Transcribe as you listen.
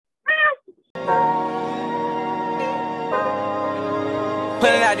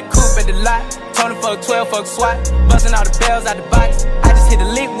Pulling out the coupe at the lot. Tony fuck 12, fuck SWAT. Busting all the bells out the box. I just hit a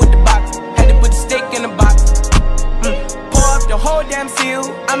lick with the box. Had to put the stick in the box. Pour up the whole damn seal.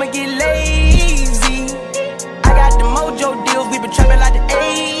 I'ma get lazy. I got the mojo deals. We been trapping like the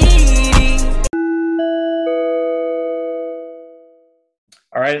 80s.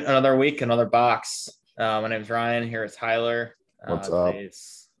 All right, another week, another box. My name's Ryan. Here is Tyler. What's up?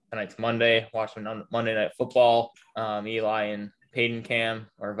 Tonight's Monday. Watching Monday Night Football. Eli and Peyton Cam,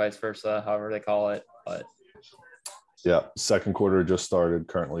 or vice versa, however they call it. But yeah, second quarter just started.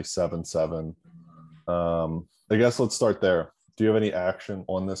 Currently 7-7. I guess let's start there. Do you have any action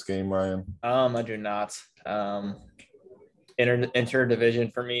on this game, Ryan? I do not.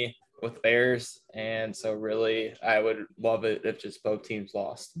 Inter-division for me with Bears, and so really I would love it if just both teams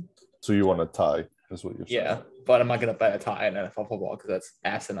lost. So you want a tie, is what you're saying? Yeah, but I'm not going to bet a tie in NFL football because that's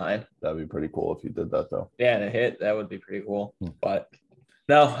asinine. That'd be pretty cool if you did that, though. Yeah, and a hit, that would be pretty cool. But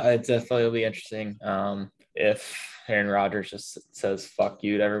no, it definitely will be interesting if Aaron Rodgers just says fuck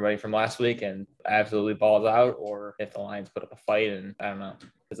you to everybody from last week and absolutely balls out, or if the Lions put up a fight and I don't know,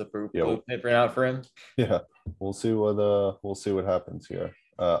 is a blueprint out for him. Yeah, we'll see what happens here.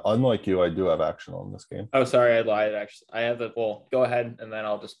 Unlike you, I do have action on this game. Oh, sorry, I lied. Actually, I have the. Well, go ahead, and then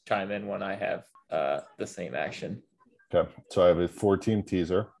I'll just chime in when I have the same action. Okay, so I have a 4-team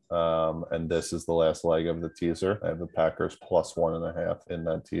teaser, and this is the last leg of the teaser. I have the Packers plus 1.5 in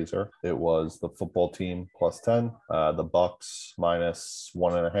that teaser. It was the football team plus 10, the Bucks minus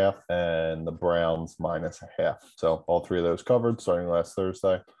 1.5, and the Browns minus 0.5. So all three of those covered starting last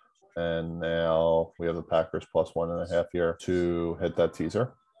Thursday. And now we have the Packers plus 1.5 here to hit that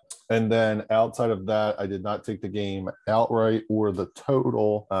teaser. And then outside of that, I did not take the game outright or the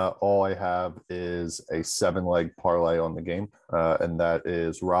total. All I have is a 7-leg parlay on the game. And that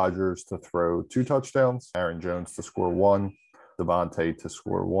is Rodgers to throw 2 touchdowns, Aaron Jones to score 1, Devontae to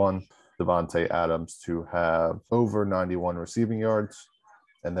score 1, Devontae Adams to have over 91 receiving yards.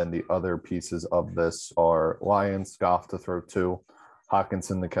 And then the other pieces of this are Lions, Goff to throw 2,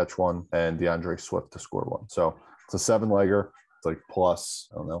 Hockenson to catch 1, and DeAndre Swift to score 1. So it's a 7-legger. It's like plus,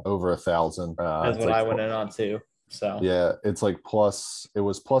 I don't know, over 1,000. That's what I went in on too. So yeah, it's like plus, it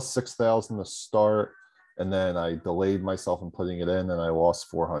was plus 6,000 to start. And then I delayed myself in putting it in and I lost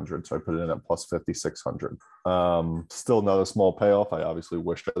 400. So I put it in at plus 5,600. Still not a small payoff. I obviously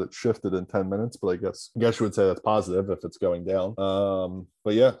wish that it shifted in 10 minutes, but I guess you would say that's positive if it's going down.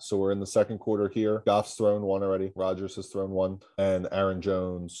 But yeah, so we're in the second quarter here. Goff's thrown 1 already. Rodgers has thrown 1, and Aaron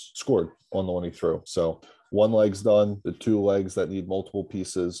Jones scored on the one he threw. So 1 leg's done. The 2 legs that need multiple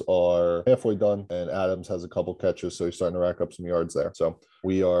pieces are halfway done, and Adams has a couple catches, so he's starting to rack up some yards there. So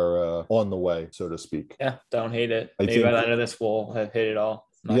we are on the way, so to speak. Yeah, don't hate it. Maybe by the end of this, we'll have hit it all.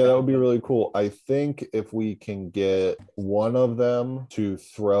 Yeah, that would be really cool. I think if we can get one of them to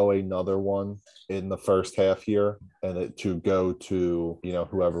throw another one in the first half here and it to go to,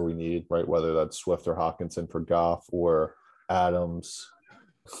 whoever we need, right? Whether that's Swift or Hockenson for Goff or Adams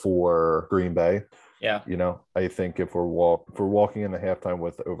for Green Bay. Yeah. I think if we're walking in the halftime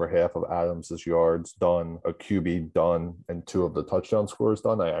with over half of Adams's yards done, a QB done, and 2 of the touchdown scores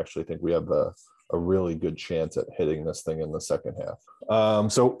done, I actually think we have a really good chance at hitting this thing in the second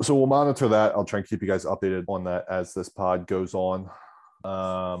half. So we'll monitor that. I'll try and keep you guys updated on that as this pod goes on.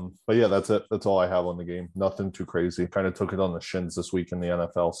 But yeah, that's it. That's all I have on the game. Nothing too crazy. Kind of took it on the shins this week in the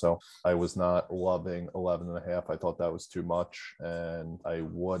NFL. So I was not loving 11.5. I thought that was too much. And I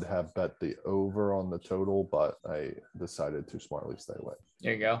would have bet the over on the total, but I decided to smartly stay away.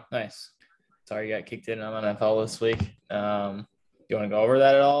 There you go. Nice. Sorry you got kicked in on NFL this week. You want to go over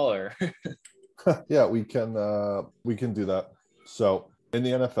that at all, or? Yeah, we can do that. So in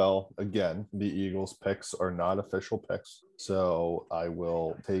the NFL, again, the Eagles picks are not official picks. So I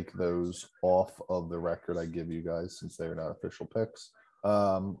will take those off of the record I give you guys since they are not official picks.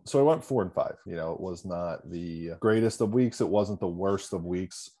 So I went 4-5. It was not the greatest of weeks. It wasn't the worst of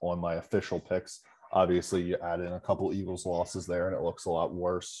weeks on my official picks. Obviously, you add in a couple Eagles losses there and it looks a lot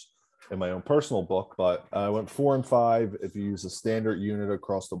worse in my own personal book, but I went 4-5. If you use a standard unit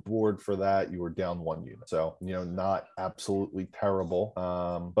across the board for that, you were down 1 unit. So, not absolutely terrible,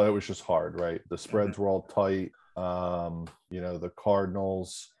 but it was just hard, right? The spreads were all tight. The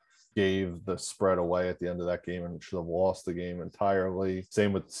Cardinals gave the spread away at the end of that game and should have lost the game entirely.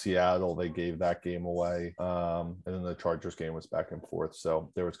 Same with Seattle. They gave that game away. And then the Chargers game was back and forth. So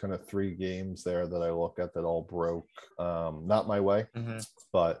there was kind of 3 games there that I look at that all broke. Not my way,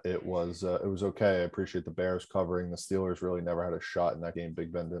 but it was okay. I appreciate the Bears covering. The Steelers really never had a shot in that game.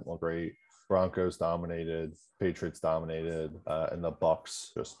 Big Ben didn't look great. Broncos dominated, Patriots dominated, and the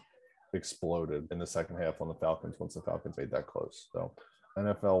Bucks just exploded in the second half on the Falcons once the Falcons made that close. So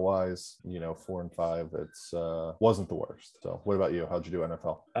NFL wise, 4-5, it's wasn't the worst. So what about you? How'd you do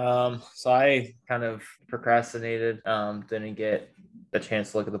NFL? So I kind of procrastinated, didn't get the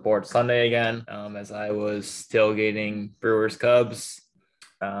chance to look at the board Sunday again, as I was tailgating Brewers Cubs.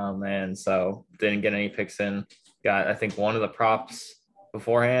 And so didn't get any picks in. Got, I think, one of the props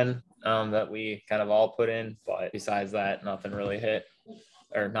beforehand that we kind of all put in, but besides that, nothing really hit,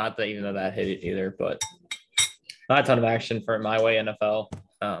 or not that even though that hit it either, but not a ton of action for my way NFL,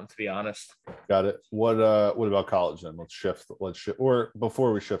 to be honest. Got it. What about college then? Let's shift. Or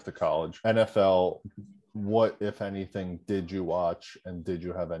before we shift to college, NFL, what, if anything, did you watch, and did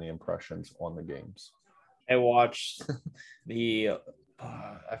you have any impressions on the games? I watched the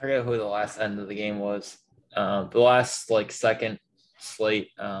I forget who the last end of the game was. The last second slate,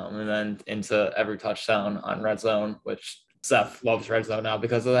 and then into every touchdown on Red Zone, which Seth loves Red Zone now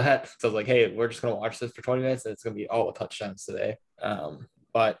because of that. So I was like, hey, we're just gonna watch this for 20 minutes and it's gonna be all touchdowns today.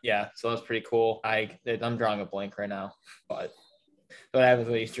 But yeah, so that was pretty cool. I'm drawing a blank right now, but what happens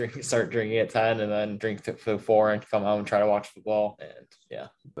when you start drinking at 10 and then drink to 4 and come home and try to watch football? And yeah,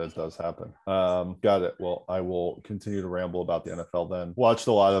 that does happen. Got it. Well, I will continue to ramble about the NFL then. Watched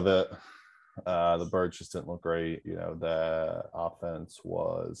a lot of it. The Birds just didn't look great. The offense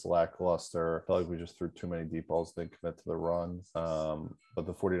was lackluster. I felt like we just threw too many deep balls, didn't commit to the run. But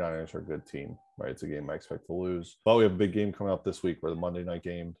the 49ers are a good team, right? It's a game I expect to lose. But we have a big game coming up this week, for the Monday night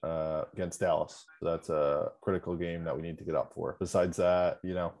game against Dallas. So that's a critical game that we need to get up for. Besides that, I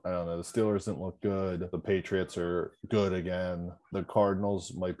don't know. The Steelers didn't look good. The Patriots are good again. The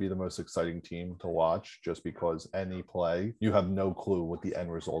Cardinals might be the most exciting team to watch, just because any play, you have no clue what the end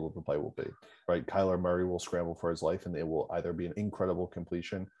result of the play will be, right? Kyler Murray will scramble for his life, and it will either be an incredible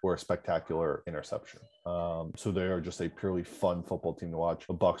completion or a spectacular interception. So they are just a purely fun football team to watch.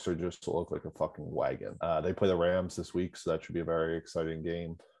 The Bucs are just look like a fucking wagon. They play the Rams this week, so that should be a very exciting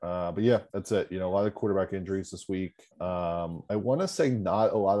game. But yeah, that's it. A lot of quarterback injuries this week. I want to say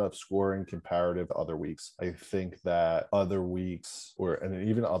not a lot of scoring comparative to other weeks. I think that other weeks, and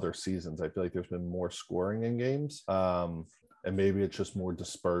even other seasons, I feel like there's been more scoring in games. And maybe it's just more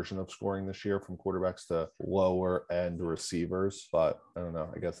dispersion of scoring this year from quarterbacks to lower end receivers. But I don't know.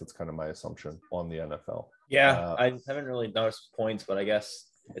 I guess that's kind of my assumption on the NFL. Yeah, I haven't really noticed points, but I guess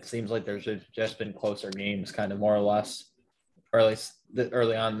it seems like there's just been closer games, kind of more or less, or at least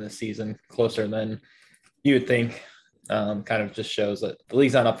early on in the season, closer than you would think. Kind of just shows that the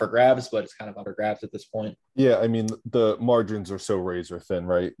league's not up for grabs, but it's kind of up for grabs at this point. Yeah, I mean, the margins are so razor thin,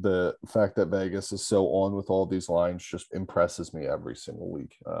 right? The fact that Vegas is so on with all these lines just impresses me every single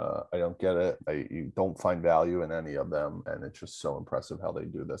week. I don't get it. You don't find value in any of them, and it's just so impressive how they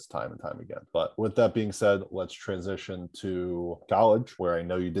do this time and time again. But with that being said, let's transition to college, where I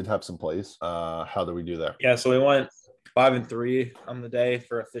know you did have some plays. How do we do there? Yeah, so we went 5-3 on the day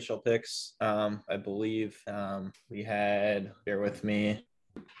for official picks. I believe we had, bear with me,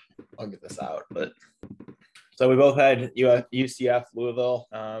 I'll get this out, but so we both had UCF Louisville.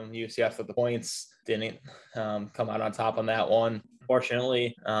 UCF with the points, didn't come out on top on that one.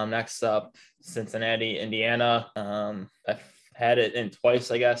 Fortunately, next up, Cincinnati, Indiana. I had it in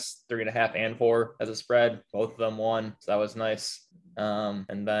twice, I guess, 3.5 and 4 as a spread. Both of them won, so that was nice.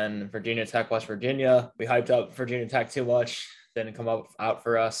 And then Virginia Tech, West Virginia. We hyped up Virginia Tech too much. Didn't come out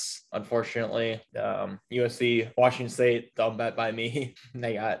for us, unfortunately. USC, Washington State, dumb bet by me.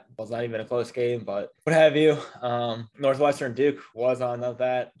 Was not even a close game, but what have you. Northwestern Duke was on of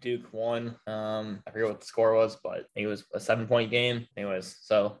that. Duke won. I forget what the score was, but it was a 7-point game. Anyways,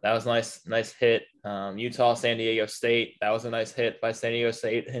 so that was nice hit. Utah, San Diego State. That was a nice hit by San Diego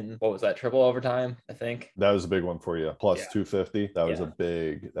State. And what was that? Triple overtime, I think. That was a big one for you. Plus 250. That was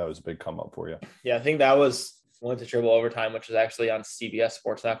a big come up for you. Yeah, I think that went to triple overtime, which is actually on CBS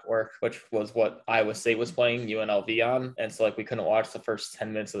Sports Network, which was what Iowa State was playing UNLV on. And so we couldn't watch the first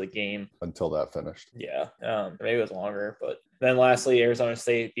 10 minutes of the game. Until that finished. Yeah. Maybe it was longer, but then lastly, Arizona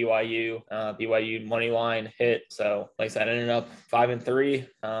State, BYU. BYU money line hit. So like I said, ended up 5-3,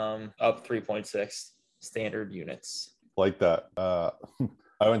 up 3.6 standard units. Like that.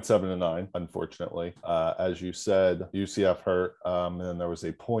 I went 7-9, unfortunately. As you said, UCF hurt. And then there was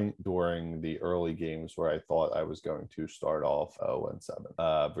a point during the early games where I thought I was going to start off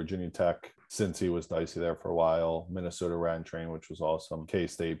 0-7. Virginia Tech Cincy was dicey there for a while. Minnesota ran train, which was awesome.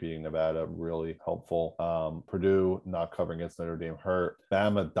 K-State beating Nevada, really helpful. Purdue not covering against Notre Dame hurt.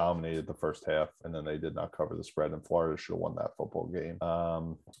 Bama dominated the first half, and then they did not cover the spread, and Florida should have won that football game.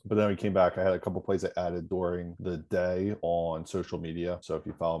 But then we came back. I had a couple plays I added during the day on social media. So if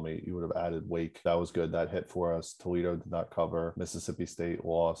you follow me, you would have added Wake. That was good. That hit for us. Toledo did not cover. Mississippi State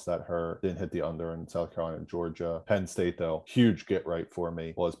lost. That hurt. Didn't hit the under in South Carolina and Georgia. Penn State, though, huge get right for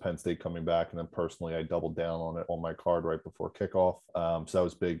me was Penn State coming back. And then personally, I doubled down on it on my card right before kickoff. So that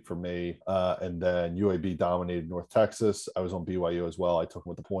was big for me. And then UAB dominated North Texas. I was on BYU as well. I took them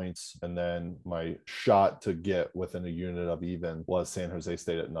with the points. And then my shot to get within a unit of even was San Jose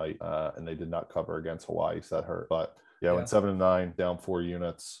State at night. And they did not cover against Hawaii. So that hurt. But yeah, went 7-9, down 4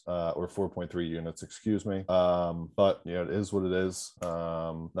 units, or 4.3 units, excuse me. But it is what it is.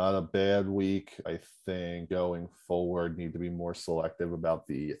 Not a bad week. I think going forward, need to be more selective about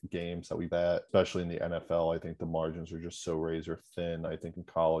the games that we bet, especially in the NFL. I think the margins are just so razor thin. I think in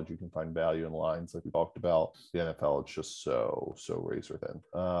college you can find value in lines like we talked about. The NFL, it's just so razor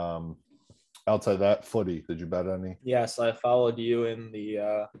thin. Outside that, footy, did you bet any? Yes, I followed you in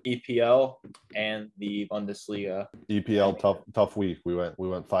the EPL and the Bundesliga. EPL, tough week. We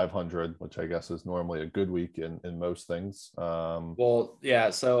went 500, which I guess is normally a good week in most things. Well, yeah.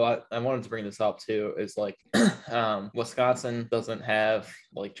 So I wanted to bring this up too. Is like Wisconsin doesn't have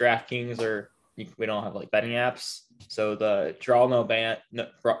like DraftKings or we don't have like betting apps. So the draw no bet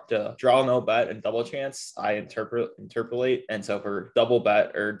and double chance I interpolate, and so for double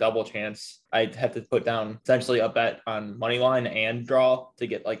bet or double chance I'd have to put down essentially a bet on money line and draw to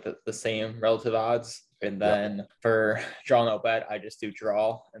get like the same relative odds, and then for draw no bet I just do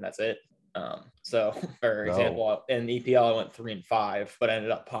draw and that's it. So for example, in EPL I went 3-5, but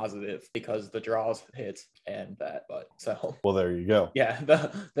ended up positive because the draws hit and that. But so well, there you go. Yeah,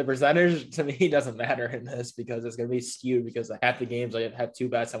 the percentage to me doesn't matter in this because it's gonna be skewed because half the games I have 2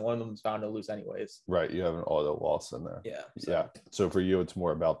 bets and one of them is bound to lose anyways. Right, you have an auto loss in there. Yeah. Yeah. So for you, it's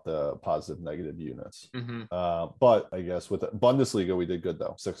more about the positive negative units. Mm-hmm. But I guess with the Bundesliga we did good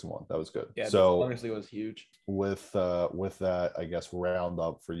though, 6-1. That was good. Yeah. So Bundesliga was huge. With that, I guess round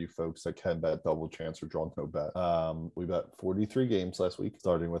up for you folks that can bet double chance or draw no bet. We bet 43 games last week,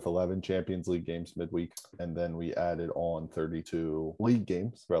 starting with 11 Champions League games midweek, and then we added on 32 league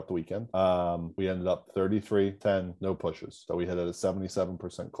games throughout the weekend. We ended up 33-10, no pushes. So we hit at a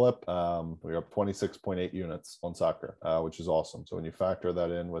 77% clip. We were up 26.8 units on soccer, which is awesome. So when you factor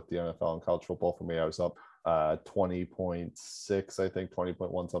that in with the NFL and college football, for me, I was up 20.6, I think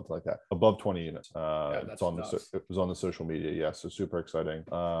 20.1, something like that, above 20 units. It was on the social media. Yeah, so super exciting.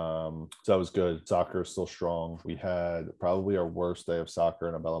 So that was good. Soccer is still strong. We had probably our worst day of soccer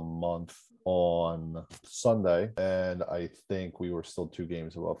in about a month on Sunday, and I think we were still 2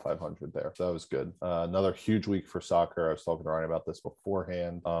 games above 500 there. So that was good. Another huge week for soccer. I was talking to Ryan about this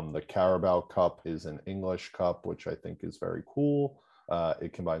beforehand. The Carabao Cup is an English cup, which I think is very cool.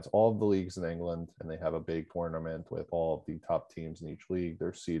 It combines all of the leagues in England, and they have a big tournament with all of the top teams in each league.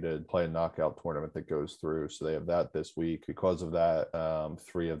 They're seeded, play a knockout tournament that goes through. So they have that this week. Because of that,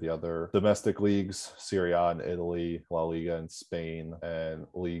 3 of the other domestic leagues, Serie A in Italy, La Liga in Spain, and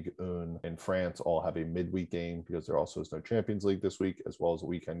Ligue 1 in France, all have a midweek game because there also is no Champions League this week, as well as a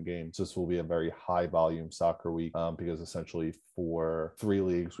weekend game. So this will be a very high volume soccer week because essentially for 3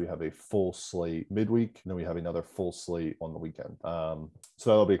 leagues, we have a full slate midweek, and then we have another full slate on the weekend. So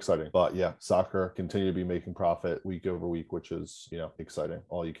that'll be exciting. But yeah, soccer continue to be making profit week over week, which is, exciting.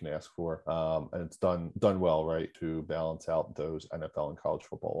 All you can ask for. And it's done well, right, to balance out those NFL and college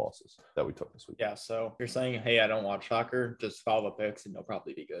football losses that we took this week. Yeah. So you're saying, hey, I don't watch soccer, just follow the picks and you'll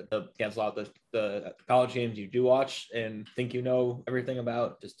probably be good. Cancel out the college games you do watch and think you know everything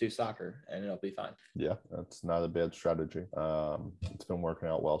about, just do soccer and it'll be fine. Yeah, that's not a bad strategy. It's been working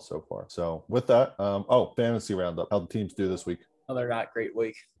out well so far. So with that, fantasy roundup. How'd the teams do this week? Another not great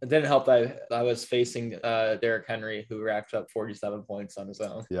week. It didn't help that I was facing Derrick Henry, who racked up 47 points on his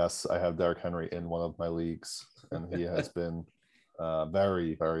own. Yes, I have Derrick Henry in one of my leagues, and he has been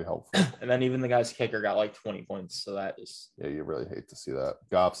very, very helpful. And then even the guy's kicker got like 20 points. So that is... Yeah, you really hate to see that.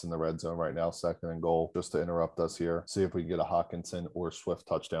 Goff's in the red zone right now, 2nd and goal. Just to interrupt us here, see if we can get a Hawkinson or Swift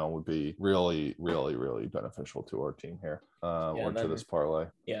touchdown would be really, really, really beneficial to our team here. To this parlay.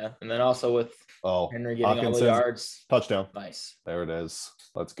 Yeah, and then also with Henry getting all the yards. Touchdown. Nice. There it is.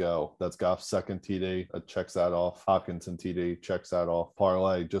 Let's go. That's Goff's 2nd TD. Checks that off. Hawkinson TD checks that off.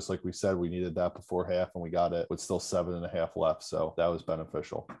 Parlay, just like we said, we needed that before half, and we got it with still 7.5 left. So that was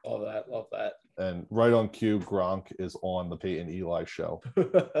beneficial. Love that. And right on cue, Gronk is on the Peyton Eli show.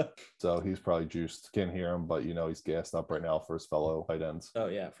 So he's probably juiced. Can't hear him, but he's gassed up right now for his fellow tight ends. Oh,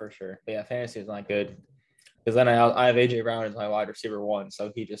 yeah, for sure. But yeah, fantasy is not good. Because then I have AJ Brown as my wide receiver 1,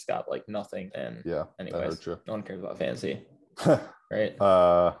 so he just got like nothing. And yeah, anyways, no one cares about fantasy. Right?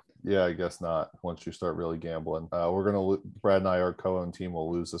 Yeah, I guess not. Once you start really gambling, Brad and I, our co-owned team,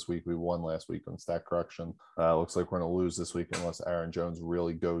 will lose this week. We won last week on stat correction. Looks like we're going to lose this week unless Aaron Jones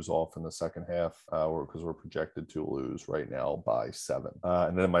really goes off in the second half, because we're projected to lose right now by 7.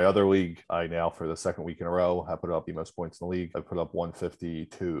 And then in my other league, I now for the second week in a row have put up the most points in the league. I put up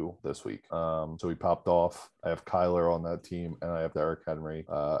 152 this week. So we popped off. I have Kyler on that team, and I have Derrick Henry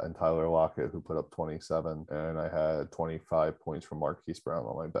and Tyler Lockett, who put up 27, and I had 25 points from Marquise Brown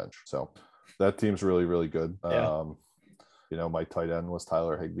on my bench. So that team's really, really good. Yeah. My tight end was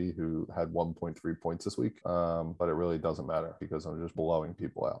Tyler Higbee, who had 1.3 points this week. But it really doesn't matter because I'm just blowing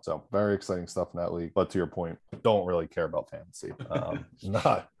people out. So very exciting stuff in that league. But to your point, don't really care about fantasy.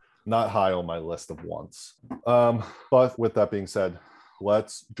 Not high on my list of wants. But with that being said,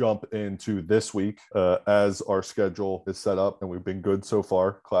 let's jump into this week as our schedule is set up, and we've been good so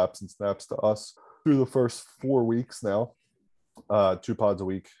far. Claps and snaps to us through the first 4 weeks now. 2 pods a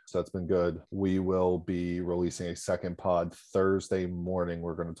week, so that's been good. We will be releasing a second pod Thursday morning.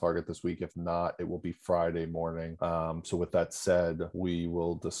 We're going to target this week. If not, it will be Friday morning. So with that said, we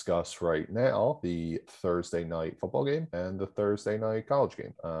will discuss right now the Thursday night football game and the Thursday night college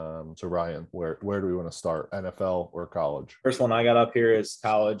game. So Ryan, where do we want to start? NFL or college? First one I got up here is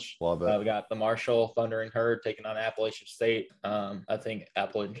college. Love it. We got the Marshall Thunder and Herd taking on Appalachian State. I think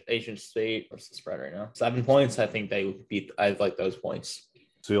Appalachian State, what's the spread right now? 7 points. I think they beat. I like those points.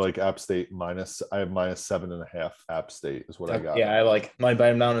 So you like App State minus? I have -7.5. App State is what I got. Yeah, I like might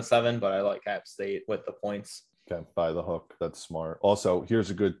bet them down to 7, but I like App State with the points. Okay, by the hook. That's smart. Also,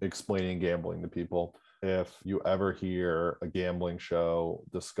 here's a good explaining gambling to people. If you ever hear a gambling show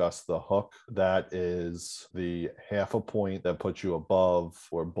discuss the hook, that is the half a point that puts you above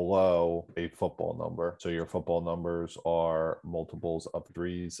or below a football number. So your football numbers are multiples of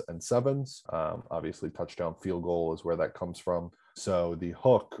 3s and 7s. Obviously, touchdown, field goal is where that comes from. So the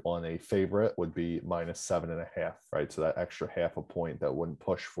hook on a favorite would be -7.5, right? So that extra half a point that wouldn't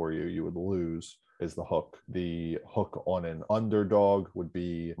push for you, you would lose, is the hook. The hook on an underdog would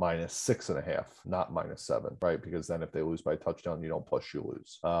be -6.5, not -7, right? Because then if they lose by a touchdown, you don't push, you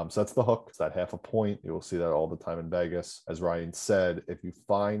lose. So that's the hook. It's that half a point. You will see that all the time in Vegas. As Ryan said, if you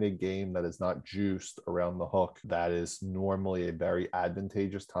find a game that is not juiced around the hook, that is normally a very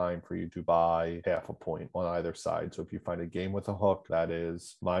advantageous time for you to buy half a point on either side. So if you find a game with a hook that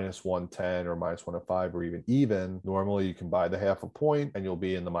is -110 or -105 or even, normally you can buy the half a point and you'll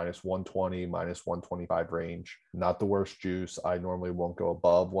be in the -120, -125 range. Not the worst juice. I normally won't go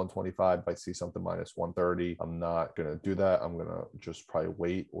above 125. If I see something -130, I'm not going to do that. I'm going to just probably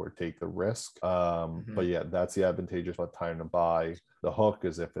wait or take the risk. But yeah, that's the advantageous time to buy. The hook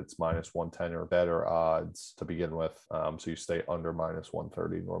is if it's -110 or better odds to begin with. So you stay under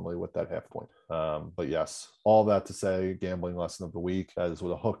 -130 normally with that half point. But yes, all that to say, gambling lesson of the week, that is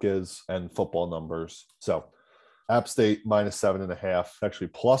what a hook is, and football numbers. So App State -7.5, actually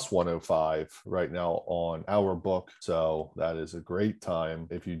 +105 right now on our book. So that is a great time.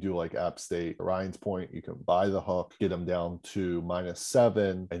 If you do like App State, Ryan's point, you can buy the hook, get them down to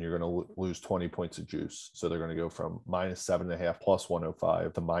 -7, and you're going to lose 20 points of juice. So they're going to go from -7.5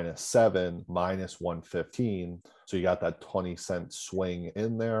 +105 to -7 -115. So you got that 20-cent swing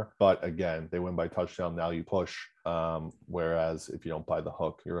in there. But again, they win by touchdown. Now you push. Whereas if you don't buy the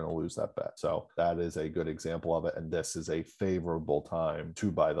hook, you're going to lose that bet. So that is a good example of it. And this is a favorable time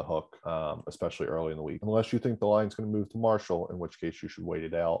to buy the hook, especially early in the week. Unless you think the line's going to move to Marshall, in which case you should wait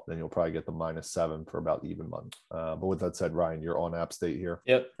it out. Then you'll probably get the -7 for about even money. But with that said, Ryan, you're on App State here.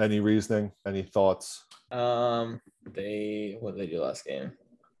 Yep. Any reasoning? Any thoughts? What did they do last game?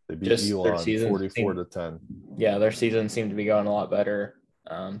 They beat Elon 44-10. Yeah, their season seemed to be going a lot better.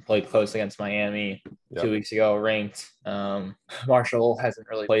 Played close against Miami 2 weeks ago, ranked. Marshall hasn't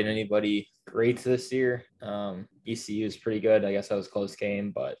really played anybody great this year. ECU is pretty good. I guess that was a close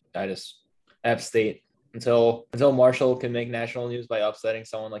game, but App State, until Marshall can make national news by upsetting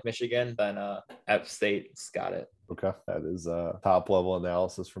someone like Michigan, then App State's got it. Okay, that is top level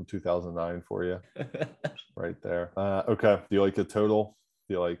analysis from 2009 for you right there. Okay, do you like the total?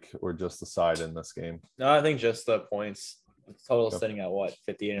 Do you like, or just the side in this game? No, I think just the points. The total sitting at what,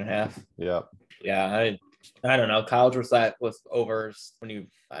 58.5? Yeah. Yeah, I don't know. College was that with overs when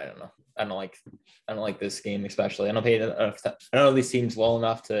I don't know. I don't like this game especially. I don't know these teams well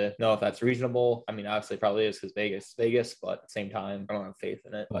enough to know if that's reasonable. I mean, obviously, probably is because Vegas, but at the same time, I don't have faith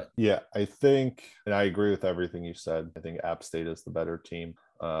in it. But yeah, I think, and I agree with everything you said. I think App State is the better team.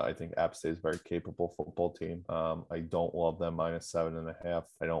 I think App State is a very capable football team. I don't love them -7.5.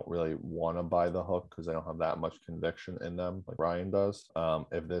 I don't really want to buy the hook because I don't have that much conviction in them like Ryan does.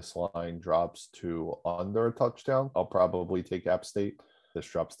 If this line drops to under a touchdown, I'll probably take App State. This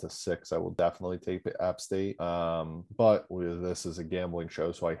drops to 6, I will definitely take App State. But this is a gambling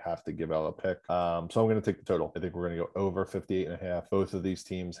show, so I have to give out a pick. So I'm going to take the total. I think we're going to go over 58.5. Both of these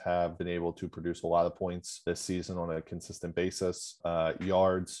teams have been able to produce a lot of points this season on a consistent basis.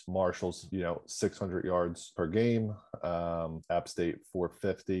 Yards, Marshall's, 600 yards per game. App State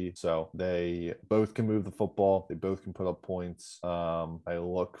 450. So they both can move the football. They both can put up points. I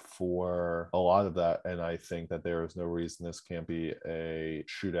look for a lot of that, and I think that there is no reason this can't be a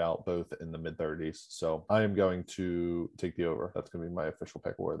shootout both in the mid-30s. So I am going to take the over. That's going to be my official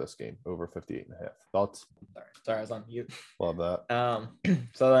pick for this game, over 58.5. Thoughts? Sorry, I was on mute. Love that.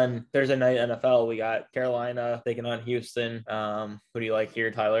 So then Thursday night NFL, we got Carolina taking on Houston. Who do you like here,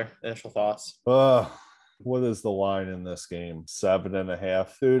 Tyler? Initial thoughts? What is the line in this game?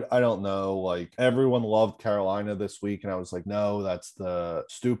 7.5. Dude, I don't know. Like, everyone loved Carolina this week, and I was like, no, that's the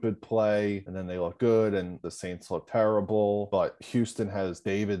stupid play. And then they look good, and the Saints look terrible. But Houston has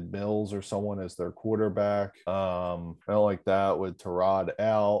David Mills or someone as their quarterback. I don't like that with Tyrod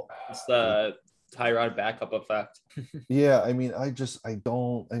out. It's the Tyrod backup effect. Yeah, I mean, I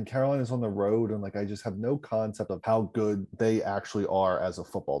don't, and Carolina's on the road, and like I just have no concept of how good they actually are as a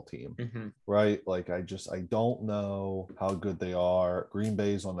football team. Right? Like I don't know how good they are. Green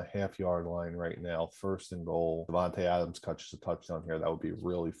Bay's on the half-yard line right now, 1st and goal. Devontae Adams catches a touchdown here. That would be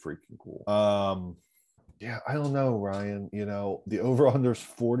really freaking cool. Yeah, I don't know, Ryan. The over-under is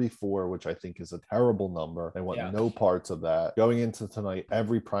 44, which I think is a terrible number. I want no parts of that. Going into tonight,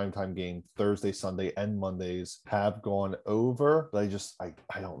 every primetime game, Thursday, Sunday, and Mondays have gone over. But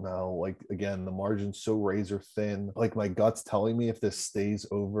I don't know. Like, again, the margin's so razor thin. Like, my gut's telling me if this stays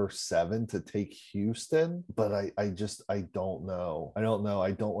over 7 to take Houston. But I don't know. I don't know.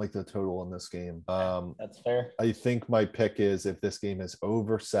 I don't like the total in this game. That's fair. I think my pick is if this game is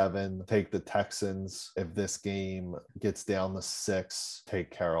over 7, take the Texans. If this game gets down to 6,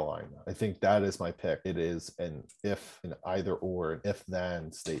 take Carolina. I think that is my pick. It is an either or, an if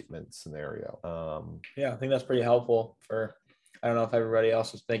then statement scenario. I think that's pretty helpful for. I don't know if everybody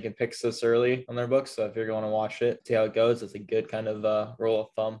else was thinking picks this early on their books. So if you're going to watch it, see how it goes. It's a good kind of rule of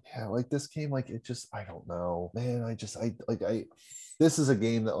thumb. Yeah, like this game, like it just, I don't know, man. This is a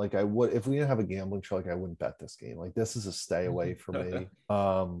game that like I would, if we didn't have a gambling show, like I wouldn't bet this game. Like this is a stay away for me.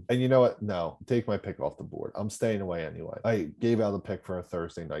 And you know what? No, take my pick off the board. I'm staying away anyway. I gave out a pick for a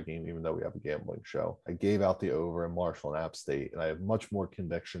Thursday night game, even though we have a gambling show. I gave out the over in Marshall and App State, and I have much more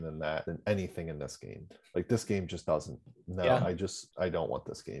conviction in that than anything in this game. Like this game just doesn't. No, yeah. I don't want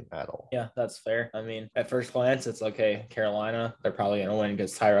this game at all. Yeah, that's fair. I mean, at first glance, it's okay. Carolina, they're probably going to win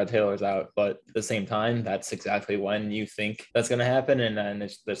because Tyrod Taylor's out. But at the same time, that's exactly when you think that's going to happen. And then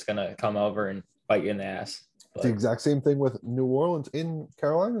it's just going to come over and bite you in the ass. But, the exact same thing with New Orleans in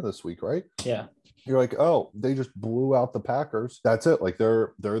Carolina this week, right? Yeah. You're like, oh, they just blew out the Packers. That's it. Like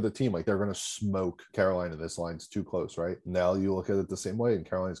they're the team. Like they're going to smoke Carolina. This line's too close, right? Now you look at it the same way, and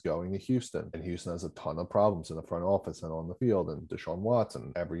Carolina's going to Houston, and Houston has a ton of problems in the front office and on the field, and Deshaun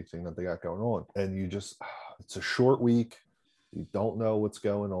Watson, everything that they got going on. And you just, it's a short week. You don't know what's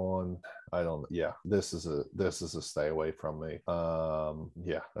going on. I don't. Yeah, this is a stay away from me.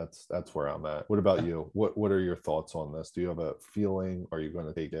 Yeah, that's where I'm at. What about you? What are your thoughts on this? Do you have a feeling? Are you going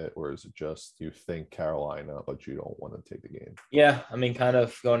to take it, or is it just you think Carolina, but you don't want to take the game? Yeah, I mean, kind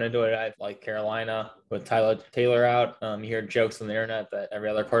of going into it, I like Carolina with Tyler Taylor out. You hear jokes on the internet that every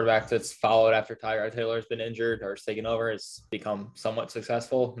other quarterback that's followed after Tyrod Taylor has been injured or has taken over has become somewhat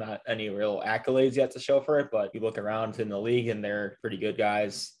successful. Not any real accolades yet to show for it, but you look around in the league and they're pretty good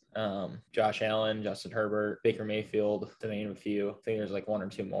guys. Josh Allen, Justin Herbert, Baker Mayfield, to name a few. I think there's like one or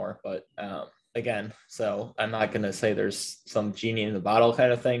two more, but again, so I'm not going to say there's some genie in the bottle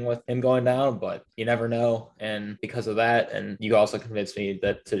kind of thing with him going down, but you never know. And because of that, and you also convinced me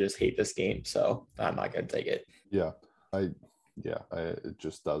that to just hate this game, so I'm not going to take it. Yeah, it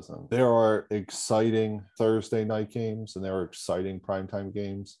just doesn't. There are exciting Thursday night games and there are exciting primetime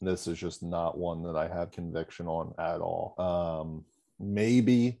games. This is just not one that I have conviction on at all.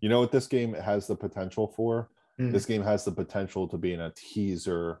 Maybe, you know what this game has the potential for? This game has the potential to be in a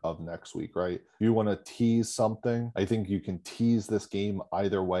teaser of next week, right? If you want to tease something, I think you can tease this game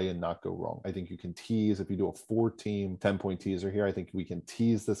either way and not go wrong. I think you can tease, if you do a 4-team 10-point teaser here, I think we can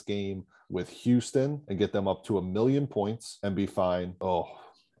tease this game with Houston and get them up to 1,000,000 points and be fine. Oh,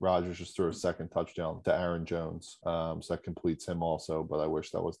 Rodgers just threw a second touchdown to Aaron Jones. So that completes him also, but I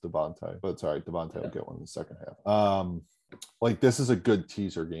wish that was Devontae. But it's all right. Devontae will get one in the second half. Like, this is a good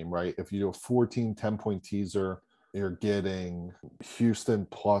teaser game, right? If you do a 14 10-point teaser, you're getting Houston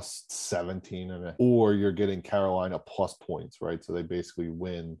plus 17 or you're getting Carolina plus points, right? So they basically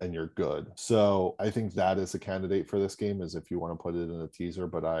win and you're good. So I think that is a candidate for this game, is if you want to put it in a teaser,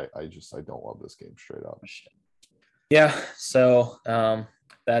 but I don't love this game straight up. Yeah. So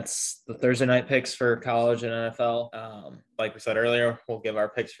that's the Thursday night picks for college and NFL. Like we said earlier, we'll give our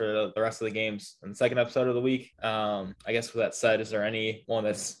picks for the rest of the games in the second episode of the week. I guess with that said, is there any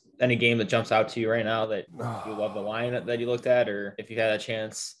game that jumps out to you right now that you love the line that you looked at, or if you had a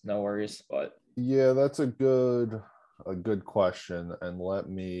chance, no worries. But yeah, that's a good question. And let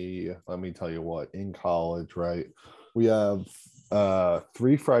me tell you what, in college, right, we have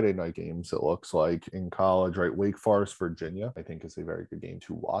 3 Friday night games, it looks like, in college, right? Wake Forest, Virginia, I think is a very good game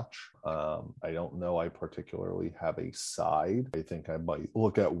to watch. I don't know I particularly have a side. I think I might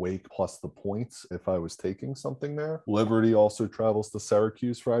look at Wake plus the points if I was taking something there. Liberty also travels to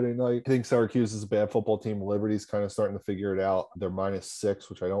Syracuse Friday night. I think Syracuse is a bad football team. Liberty's kind of starting to figure it out. They're -6,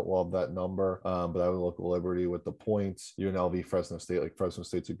 which I don't love that number, but I would look at Liberty with the points. UNLV, Fresno State, like Fresno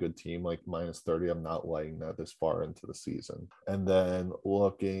State's a good team, like -30. I'm not laying that this far into the season. And then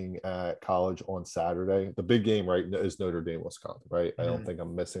looking at college on Saturday, the big game, right, is Notre Dame, Wisconsin, right? I don't think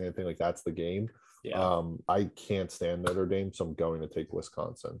I'm missing anything. Like, that's the game. yeah. I can't stand Notre Dame, so I'm going to take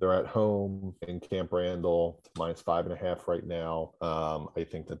Wisconsin. They're at home in Camp Randall, -5.5 right now. I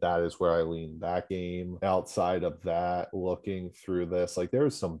think that is where I lean that game. Outside of that, looking through this, like,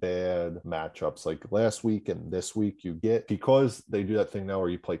 there's some bad matchups. Like last week and this week, you get, because they do that thing now where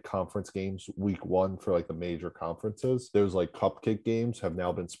you play conference games week 1 for like the major conferences. Those like cupcake games have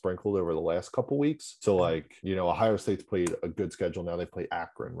now been sprinkled over the last couple weeks. So like, Ohio State's played a good schedule now. They play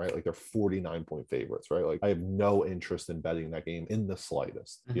Akron, right? Like, they're 49-point favorites, right? Like, I have no interest in betting that game in the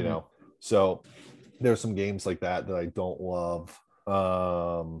slightest, So there's some games like that I don't love.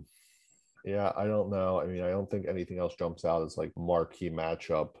 Yeah, I don't know. I mean, I don't think anything else jumps out as like marquee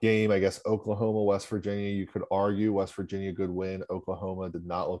matchup game. I guess Oklahoma, West Virginia, you could argue West Virginia, good win. Oklahoma did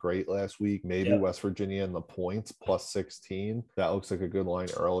not look great last week. Maybe West Virginia in the points +16. That looks like a good line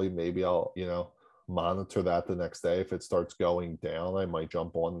early. Maybe I'll, monitor that the next day. If it starts going down, I might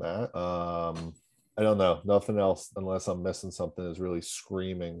jump on that. I don't know. Nothing else, unless I'm missing something, is really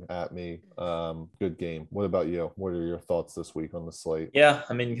screaming at me. Good game. What about you? What are your thoughts this week on the slate? Yeah,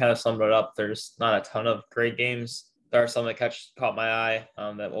 I mean, you kind of summed it up. There's not a ton of great games. There are some that caught my eye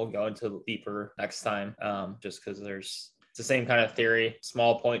that we'll go into deeper next time, just because it's the same kind of theory,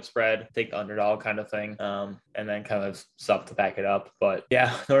 small point spread, take the underdog kind of thing, and then kind of stuff to back it up. But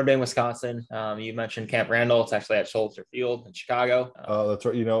yeah, Notre Dame, Wisconsin. You mentioned Camp Randall. It's actually at Soldier Field in Chicago. That's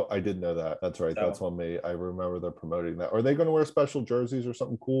right. I did know that. That's right. So, that's on me. I remember they're promoting that. Are they going to wear special jerseys or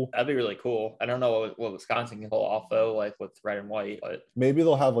something cool? That'd be really cool. I don't know what Wisconsin can pull off though, like with red and white, but maybe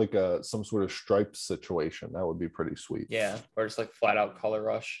they'll have like some sort of striped situation. That would be pretty sweet. Yeah, or just like flat out color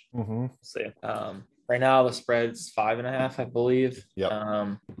rush. Mm-hmm. We'll see. Right now the spread's 5.5, I believe.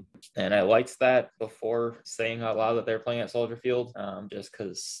 Yeah. And I liked that before saying out loud that they're playing at Soldier Field, just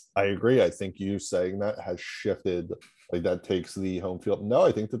because. I agree. I think you saying that has shifted. Like, that takes the home field. No,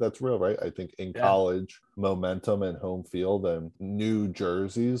 I think that's real, right? I think in college, momentum and home field and new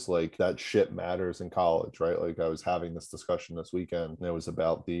jerseys, like, that shit matters in college, right? Like, I was having this discussion this weekend, and it was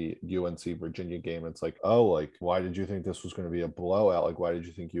about the UNC Virginia game. It's like, oh, like, why did you think this was going to be a blowout? Like, why did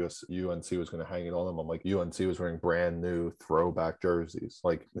you think UNC was going to hang it on them? I'm like, UNC was wearing brand new throwback jerseys.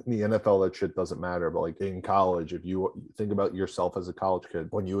 Like, in the NFL, that shit doesn't matter. But like in college, if you think about yourself as a college kid,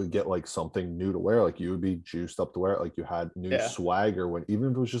 when you would get like something new to wear, like, you would be juiced up to wear it. Like, you had new swagger when, even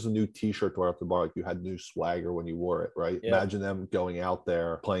if it was just a new t-shirt to wear up the bar, like, you had new swagger when you wore it, right? Imagine them going out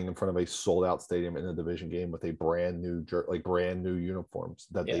there playing in front of a sold out stadium in a division game with a brand new brand new uniforms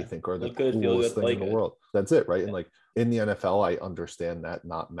that they think are the coolest thing in the world. That's it, right? And like, in the NFL, I understand that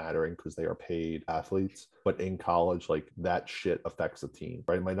not mattering because they are paid athletes, but in college, like, that shit affects a team,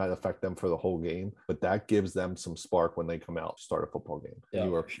 right? It might not affect them for the whole game, but that gives them some spark when they come out to start a football game. Yeah,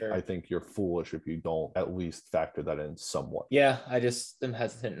 I think you're foolish if you don't at least factor that in somewhat. Yeah, I just am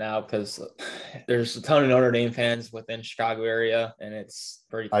hesitant now because there's a ton of Notre Dame fans within Chicago area, and it's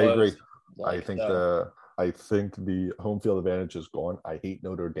pretty close. I agree. I think the home field advantage is gone. I hate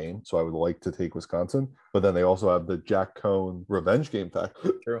Notre Dame, so I would like to take Wisconsin. But then they also have the Jack Cohn revenge game fact.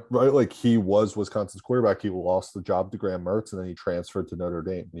 True. Right? Like he was Wisconsin's quarterback. He lost the job to Graham Mertz and then he transferred to Notre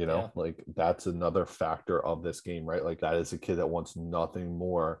Dame. You know, like that's another factor of this game, right? Like that is a kid that wants nothing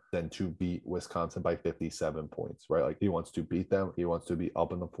more than to beat Wisconsin by 57 points, right? Like he wants to beat them. He wants to be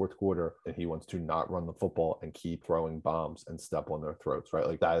up in the fourth quarter and he wants to not run the football and keep throwing bombs and step on their throats, right?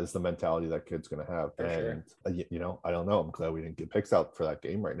 Like that is the mentality that kid's going to have. And, you know, I don't know. I'm glad we didn't get picks out for that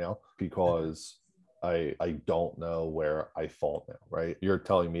game right now because I don't know where I fall now, right? You're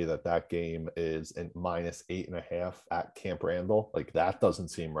telling me that game is in -8.5 at Camp Randall. Like that doesn't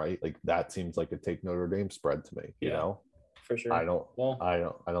seem right. Like that seems like a take Notre Dame spread to me, you know? For sure. I don't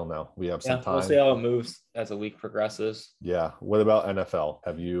know. We have some time. We'll see how it moves as the week progresses. Yeah. What about NFL?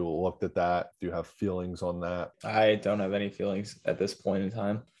 Have you looked at that? Do you have feelings on that? I don't have any feelings at this point in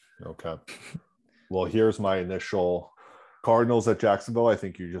time. Okay. Well, here's my initial Cardinals at Jacksonville. I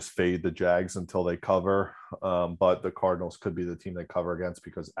think you just fade the Jags until they cover. But the Cardinals could be the team they cover against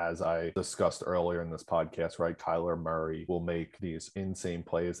because as I discussed earlier in this podcast, right, Kyler Murray will make these insane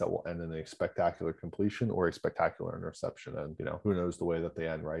plays that will end in a spectacular completion or a spectacular interception. And, you know, who knows the way that they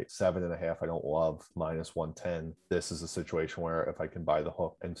end, right? 7.5, I don't love. -110. This is a situation where if I can buy the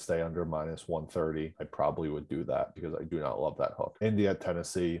hook and stay under -130, I probably would do that because I do not love that hook. Indy at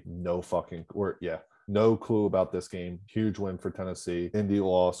Tennessee, no clue about this game. Huge win for Tennessee. Indy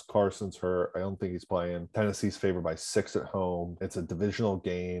lost. Carson's hurt. I don't think he's playing. Tennessee's favored by 6 at home. It's a divisional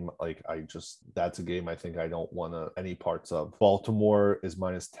game. Like that's a game I think I don't want any parts of. Baltimore is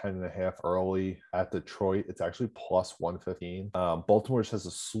 -10.5 early at Detroit. It's actually +115. Baltimore just has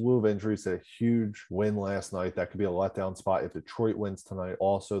a slew of injuries. They had a huge win last night. That could be a letdown spot. If Detroit wins tonight,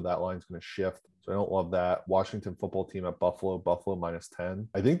 also that line's going to shift. So I don't love that. Washington football team at Buffalo -10.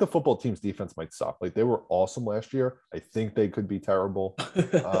 I think the football team's defense might suck. Like they were awesome last year. I think they could be terrible.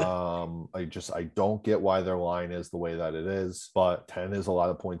 I don't get why their line is the way that it is, but 10 is a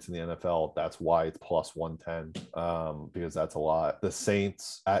lot of points in the NFL. That's why it's +110 because that's a lot. The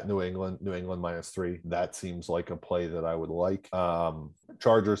Saints at New England -3. That seems like a play that I would like.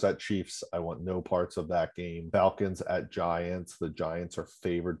 Chargers at Chiefs. I want no parts of that game. Falcons at Giants. The Giants are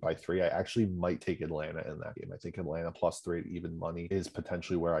favored by 3. I actually might take Atlanta in that game. I think Atlanta +3 at even money is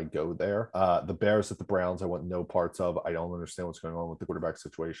potentially where I go there. The Bears at the Browns, I want no parts of. I don't understand what's going on with the quarterback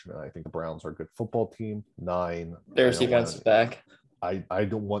situation. And I think the Browns are a good football team. 9. Bears defense is back. I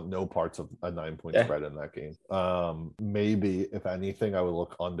don't want no parts of a 9-point spread in that game. Maybe if anything, I would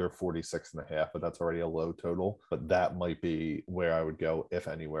look under 46.5, but that's already a low total. But that might be where I would go, if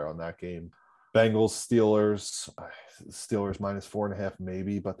anywhere, on that game. Bengals, Steelers -4.5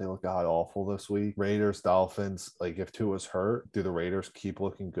 maybe, but they look god awful this week. Raiders, Dolphins, like if Tua's hurt, do the Raiders keep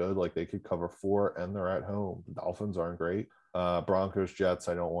looking good? Like they could cover 4 and they're at home. The Dolphins aren't great. Broncos, Jets,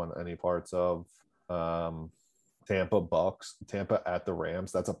 I don't want any parts of. Tampa, Bucks, Tampa at the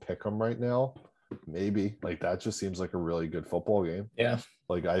Rams. That's a pick 'em right now. Maybe like that just seems like a really good football game. Yeah.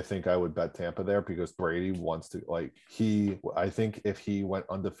 Like I think I would bet Tampa there because Brady wants to I think if he went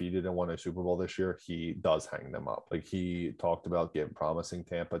undefeated and won a Super Bowl this year, he does hang them up. Like he talked about promising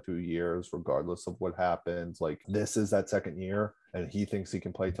Tampa 2 years, regardless of what happens. Like this is that second year and he thinks he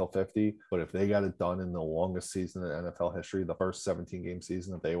can play till 50. But if they got it done in the longest season in NFL history, the first 17-game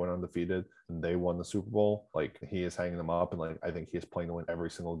season, if they went undefeated and they won the Super Bowl, like he is hanging them up. And like I think he is playing to win every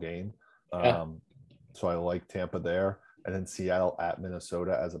single game. So I like Tampa there. And then Seattle at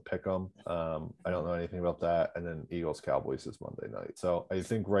Minnesota as a pick 'em. I don't know anything about that. And then Eagles Cowboys is Monday night. So I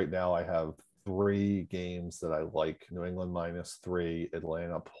think right now I have 3 games that I like. New England -3,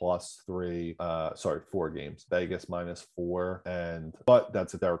 Atlanta +3, 4 games. Vegas -4, but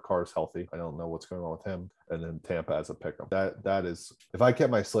that's if Derek Carr's healthy. I don't know what's going on with him. And then Tampa as a pick'em. That is, if I kept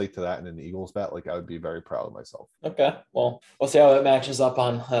my slate to that and an Eagles bet, like I would be very proud of myself. Okay, well, we'll see how it matches up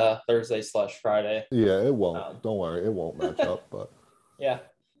on Thursday/Friday. Yeah, it won't. Don't worry, it won't match up. But yeah,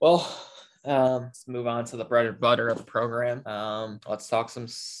 well. Let's move on to the bread and butter of the program. Let's talk some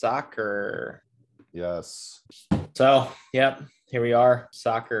soccer. Yes. So, yep, here we are.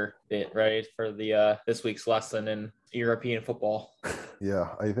 Soccer bit ready for the this week's lesson in European football.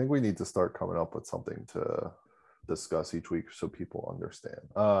 Yeah, I think we need to start coming up with something to discuss each week so people understand.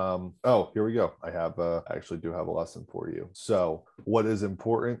 Here we go. I actually do have a lesson for you. So, what is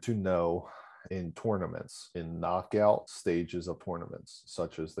important to know in tournaments, in knockout stages of tournaments,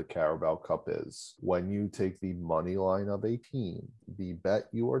 such as the Carabao Cup is, when you take the money line of a team, the bet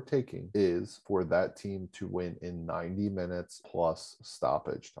you are taking is for that team to win in 90 minutes plus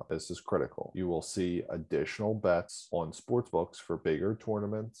stoppage time. This is critical. You will see additional bets on sportsbooks for bigger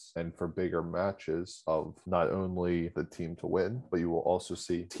tournaments and for bigger matches of not only the team to win, but you will also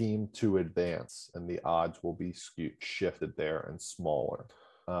see team to advance, and the odds will be shifted there and smaller.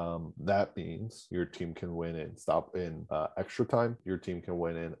 That means your team can win in extra time. Your team can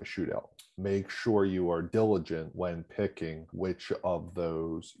win in a shootout. Make sure you are diligent when picking which of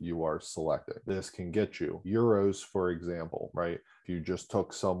those you are selecting. This can get you Euros, for example, right? If you just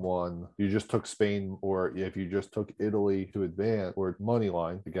took Spain, or if you just took Italy to advance or money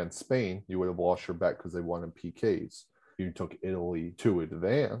line against Spain, you would have lost your bet because they won in PKs. If you took Italy to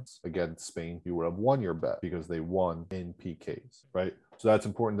advance against Spain, you would have won your bet because they won in PKs, right? So that's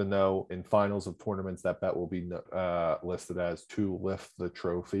important to know. In finals of tournaments, that bet will be listed as to lift the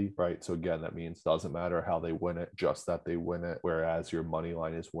trophy, right? So again, that means doesn't matter how they win it, just that they win it, whereas your money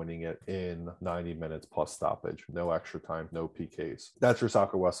line is winning it in 90 minutes plus stoppage. No extra time, no PKs. That's your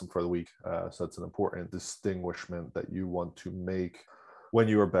soccer lesson for the week. So that's an important distinguishment that you want to make when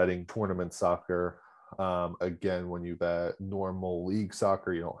you are betting tournament soccer. Again, when you bet normal league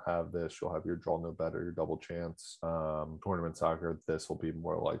soccer, you don't have this. You'll have your draw no bet or your double chance. Tournament soccer, this will be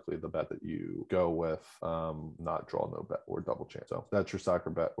more likely the bet that you go with, not draw no bet or double chance. So that's your soccer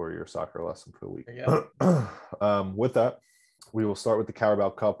bet or your soccer lesson for the week. With that, we will start with the Carabao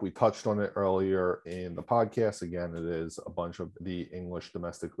Cup. We touched on it earlier in the podcast. Again, it is a bunch of the English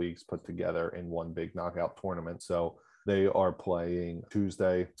domestic leagues put together in one big knockout tournament. So they are playing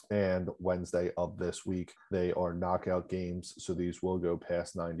Tuesday and Wednesday of this week. They are knockout games, so these will go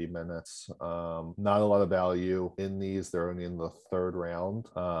past 90 minutes. Not a lot of value in these. They're only in the third round.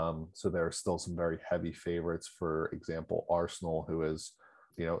 So there are still some very heavy favorites. For example, Arsenal, who is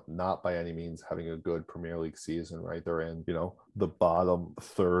not by any means having a good Premier League season, right? They're in, the bottom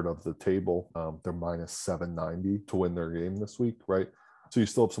third of the table. They're minus 790 to win their game this week, right? So you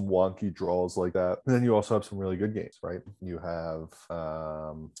still have some wonky draws like that. And then you also have some really good games, right? You have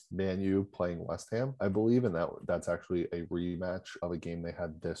Man U playing West Ham, I believe, and that's actually a rematch of a game they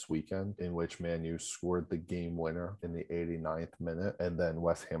had this weekend in which Man U scored the game winner in the 89th minute. And then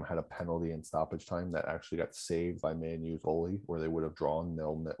West Ham had a penalty in stoppage time that actually got saved by Man U's goalie, where they would have drawn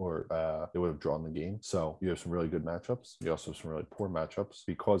they would have drawn the game. So you have some really good matchups. You also have some really poor matchups.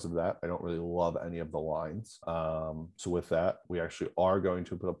 Because of that, I don't really love any of the lines. So with that, we actually are going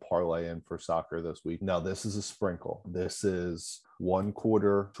to put a parlay in for soccer this week. Now, this is a sprinkle. This is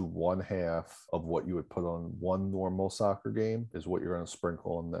 1/4 to 1/2 of what you would put on one normal soccer game is what you're going to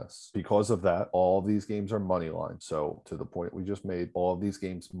sprinkle in this. Because of that, all of these games are money line. So to the point we just made, all of these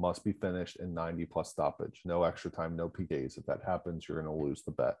games must be finished in 90 plus stoppage. No extra time, no PKs. If that happens, you're going to lose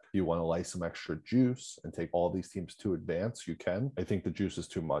the bet. If you want to lay some extra juice and take all these teams to advance, you can. I think the juice is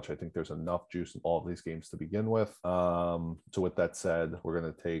too much. I think there's enough juice in all of these games to begin with. So with that said, we're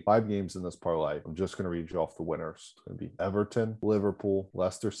going to take 5 games in this parlay. I'm just going to read you off the winners. It's going to be Everton, Liverpool,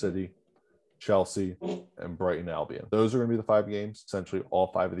 Leicester City, Chelsea, and Brighton Albion. Those are going to be the 5 games. Essentially, all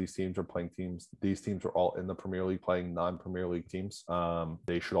 5 of these teams are playing teams. These teams are all in the Premier League playing non-Premier League teams.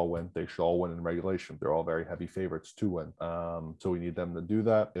 They should all win. They should all win in regulation. They're all very heavy favorites to win. So we need them to do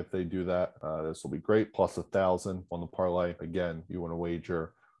that. If they do that, this will be great. Plus 1,000 on the parlay. Again, you want to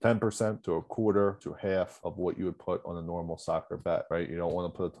wager 10% to 1/4 to 1/2 of what you would put on a normal soccer bet, right? You don't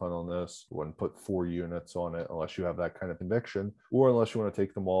want to put a ton on this. You wouldn't put 4 units on it unless you have that kind of conviction, or unless you want to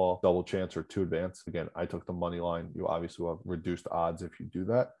take them all double chance or 2 advance. Again, I took the money line. You obviously will have reduced odds if you do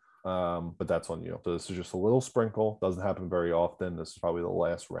that. But that's on you. So this is just a little sprinkle. Doesn't happen very often. This is probably the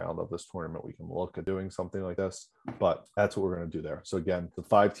last round of this tournament. We can look at doing something like this, but that's what we're going to do there. So again, the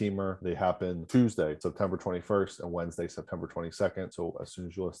 5-teamer, they happen Tuesday, September 21st and Wednesday, September 22nd. So as soon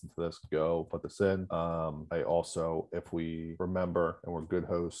as you listen to this, go put this in. I also, if we remember and we're good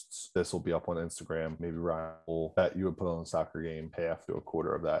hosts, this will be up on Instagram. Maybe Ryan will bet you would put on a soccer game, 1/2 to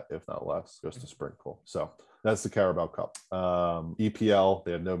 1/4 of that, if not less, just a sprinkle. So that's the Carabao Cup. EPL,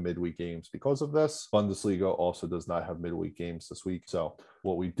 they have no midweek games because of this. Bundesliga also does not have midweek games this week. So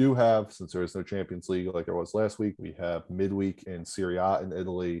what we do have, since there is no Champions League like there was last week, we have midweek in Serie A in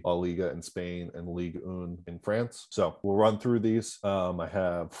Italy, La Liga in Spain, and Ligue 1 in France. So we'll run through these. I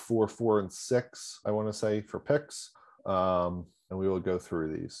have 4, 4, and 6, I want to say, for picks. and we will go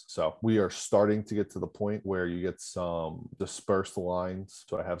through these. So we are starting to get to the point where you get some dispersed lines.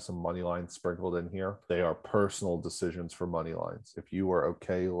 So I have some money lines sprinkled in here. They are personal decisions for money lines. If you are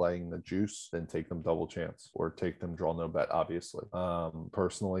okay laying the juice, then take them double chance or take them draw no bet, obviously.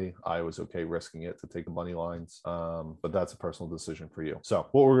 Personally, I was okay risking it to take the money lines, but that's a personal decision for you. So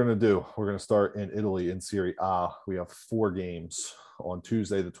what we're going to do, we're going to start in Italy in Serie A. We have 4 games. On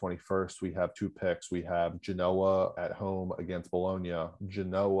Tuesday, the 21st, we have 2 picks. We have Genoa at home against Bologna.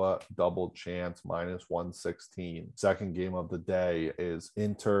 Genoa double chance -116. Second game of the day is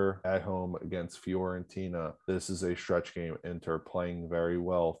Inter at home against Fiorentina. This is a stretch game. Inter playing very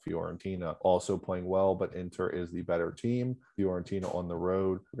well. Fiorentina also playing well, but Inter is the better team. Fiorentina on the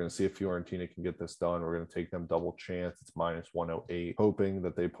road. We're going to see if Fiorentina can get this done. We're going to take them double chance. It's -108, hoping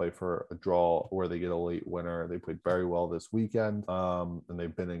that they play for a draw or they get a late winner. They played very well this weekend. And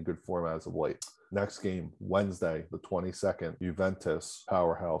they've been in good form as of late. Next game, Wednesday, the 22nd, Juventus,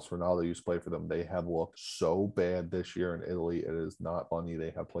 powerhouse. Ronaldo used to play for them. They have looked so bad this year in Italy. It is not funny. They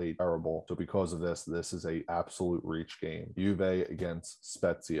have played terrible. So because of this, this is a absolute reach game. Juve against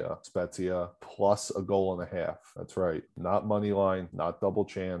Spezia. Spezia plus a goal and a half. That's right. Not money line, not double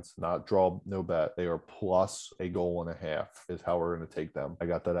chance, not draw no bet. They are plus a goal and a half is how we're going to take them. I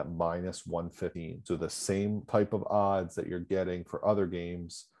got that at -115. So the same type of odds that you're getting for other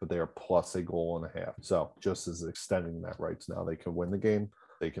games, but they are plus a goal and a half. So just as extending that right now, they can win the game.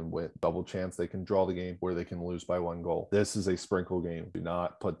 They can win double chance. They can draw the game or they can lose by 1 goal. This is a sprinkle game. Do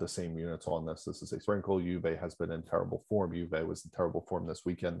not put the same units on this. This is a sprinkle. Juve has been in terrible form. Juve was in terrible form this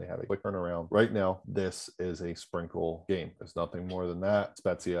weekend. They had a quick turnaround. Right now, this is a sprinkle game. There's nothing more than that.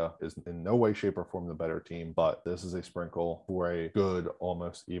 Spezia is in no way, shape, or form the better team, but this is a sprinkle for a good,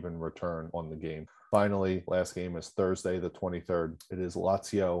 almost even return on the game. Finally, last game is Thursday, the 23rd. It is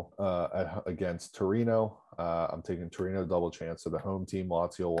Lazio against Torino. I'm taking Torino double chance. So the home team,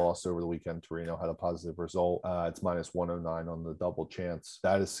 Lazio, lost over the weekend. Torino had a positive result. It's -109 on the double chance.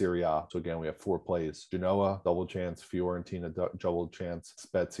 That is Serie A. So again, we have 4 plays. Genoa, double chance. Fiorentina, double chance.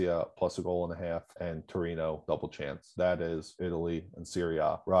 Spezia, plus a goal and a half. And Torino, double chance. That is Italy and Serie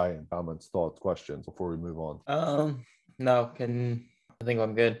A. Ryan, comments, thoughts, questions before we move on? No, I think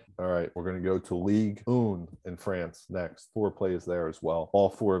I'm good. All right, we're going to go to Ligue 1 in France next. 4 plays there as well. All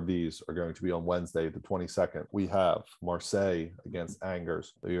 4 of these are going to be on Wednesday, the 22nd. We have Marseille against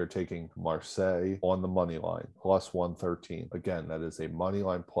Angers. We are taking Marseille on the money line, +113. Again, that is a money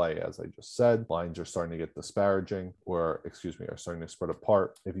line play, as I just said. Lines are starting to get disparaging, are starting to spread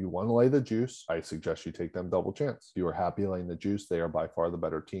apart. If you want to lay the juice, I suggest you take them double chance. If you are happy laying the juice, they are by far the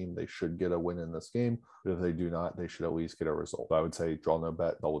better team. They should get a win in this game. But if they do not, they should at least get a result. So I would say draw no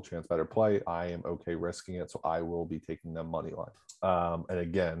bet, double chance, better play. I am okay risking it, so I will be taking them money line. And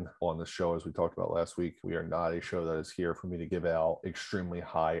again, on the show, as we talked about last week, we are not a show that is here for me to give out extremely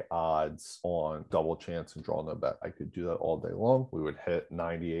high odds on double chance and draw no bet. I could do that all day long. We would hit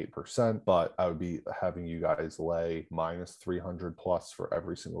 98%, but I would be having you guys lay -300 plus for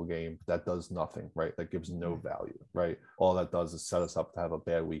every single game. That does nothing, right? That gives no value, right? All that does is set us up to have a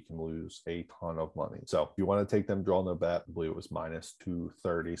bad week and lose a ton of money. So if you want to take them draw no bet, I believe it was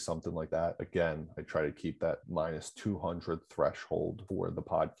 -230, something like that. Again, I try to keep that -200 threshold for the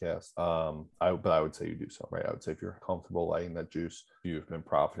podcast. But I would say you do so, right? I would say if you're comfortable laying that juice, you've been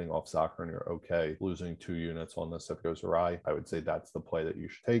profiting off soccer and you're okay losing 2 units on this if it goes awry, I would say that's the play that you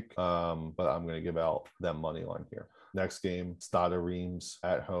should take. But I'm going to give out them money line here. Next game, Stade Reims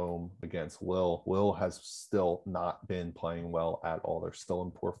at home against Lille. Lille has still not been playing well at all. They're still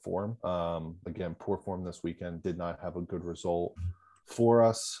in poor form. Again, poor form this weekend. Did not have a good result for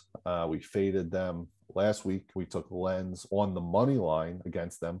us. We faded them. Last week, we took Lens on the money line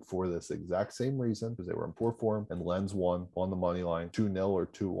against them for this exact same reason, because they were in poor form, and Lens won on the money line 2-0 or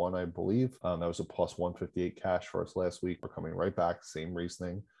 2-1, I believe. That was a +158 cash for us last week. We're coming right back, same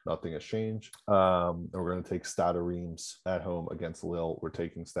reasoning. Nothing has changed. And we're going to take Stade Reims at home against Lille. We're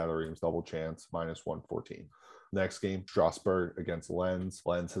taking Stade Reims double chance, -114. Next game, Strasbourg against Lens.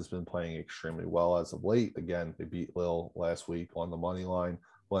 Lens has been playing extremely well as of late. Again, they beat Lille last week on the money line.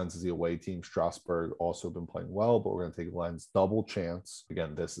 Lens is the away team. Strasbourg also been playing well, but we're going to take Lens double chance.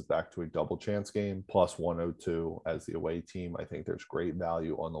 Again, this is back to a double chance game, +102 as the away team. I think there's great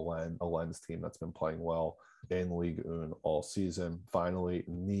value on a Lens team that's been playing well in Ligue 1 all season. Finally,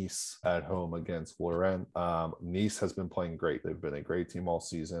 Nice at home against Lorient. Nice has been playing great. They've been a great team all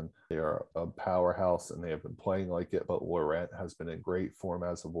season. They are a powerhouse and they have been playing like it, but Lorient has been in great form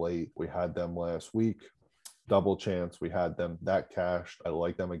as of late. We had them last week. double chance. We had them that cashed. I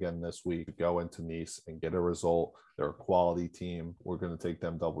like them again this week. Go into Nice and get a result. They're a quality team. We're going to take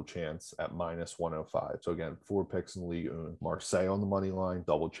them double chance at -105. So again, 4 picks in Ligue 1. Marseille on the money line,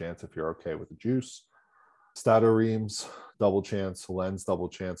 double chance if you're okay with the juice. Stade Reims, double chance. Lens, double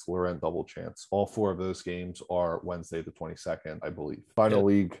chance. Lorient, double chance. All 4 of those games are Wednesday the 22nd, I believe. Final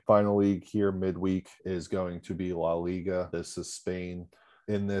league here midweek is going to be La Liga. This is Spain.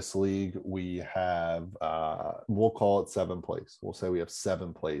 In this league, we have, we'll call it 7 plays. We'll say we have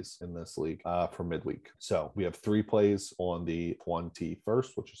 7 plays in this league for midweek. So we have 3 plays on the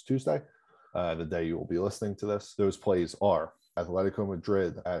 21st, which is Tuesday, the day you will be listening to this. Those plays are Atletico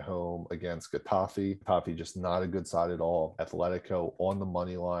Madrid at home against Getafe. Getafe just not a good side at all. Atletico on the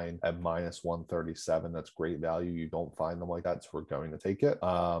money line at -137. That's great value. You don't find them like that, so we're going to take it.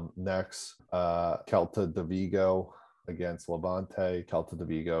 Next, Celta de Vigo against Levante. Celta de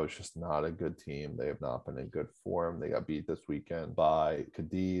Vigo is just not a good team. They have not been in good form. They got beat this weekend by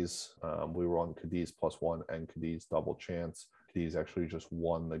Cadiz. We were on Cadiz +1 and Cadiz double chance. Cadiz actually just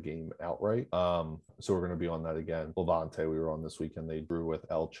won the game outright. So we're going to be on that again. Levante, we were on this weekend. They drew with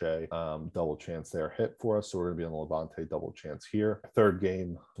Elche. Double chance there hit for us. So we're going to be on the Levante double chance here. Third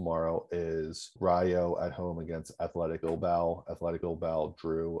game tomorrow is Rayo at home against Athletic Bilbao. Athletic Bilbao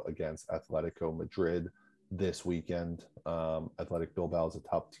drew against Atletico Madrid this weekend. Athletic Bilbao is a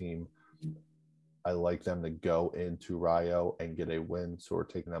top team. I like them to go into Rayo and get a win. So we're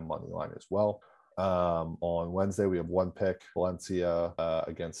taking them money line as well. On Wednesday, we have 1 pick, Valencia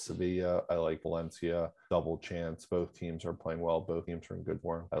against Sevilla. I like Valencia, double chance. Both teams are playing well. Both teams are in good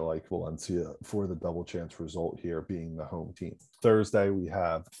form. I like Valencia for the double chance result here, being the home team. Thursday, we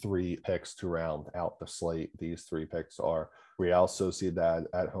have 3 picks to round out the slate. These 3 picks are Real Sociedad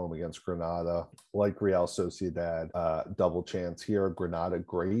at home against Granada. Like Real Sociedad, double chance here. Granada,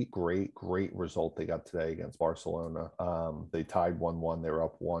 great result they got today against Barcelona. They tied 1-1. They were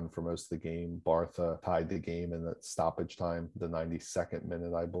up 1 for most of the game. Barca tied the game in the stoppage time, the 92nd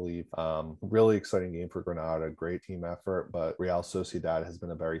minute, I believe. Really exciting game for Granada. Great team effort, but Real Sociedad has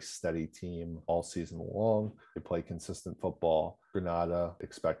been a very steady team all season long. They play consistent football. Granada,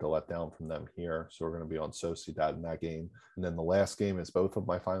 expect a letdown from them here. So we're going to be on Sociedad in that game. And then the last game is both of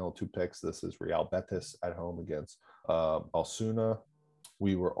my final 2 picks. This is Real Betis at home against Osasuna.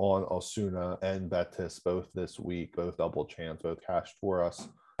 We were on Osasuna and Betis both this week, both double chance, both cashed for us.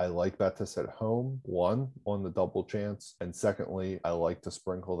 I like Betis at home, 1, on the double chance. And secondly, I like to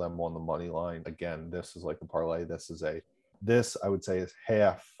sprinkle them on the money line. Again, this is like a parlay. This, I would say, is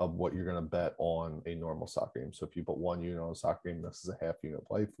half of what you're going to bet on a normal soccer game. So if you put 1 unit on a soccer game, this is a half unit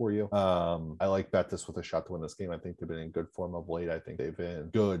play for you. I like Betis with a shot to win this game. I think they've been in good form of late. I think they've been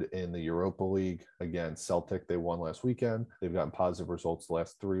good in the Europa League. Again, Celtic, they won last weekend. They've gotten positive results the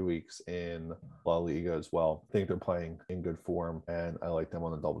last 3 weeks in La Liga as well. I think they're playing in good form, and I like them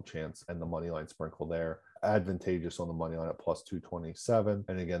on the double chance and the money line sprinkle there. Advantageous on the money line at +227.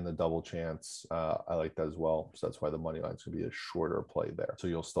 And again, the double chance, I like that as well. So that's why the money line is going to be a shorter play there. So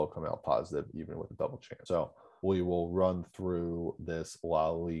you'll still come out positive even with a double chance. So we will run through this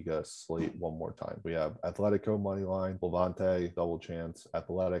La Liga slate one more time. We have Atletico money line, Levante double chance,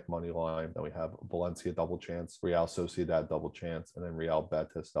 Athletic money line. Then we have Valencia double chance, Real Sociedad double chance, and then Real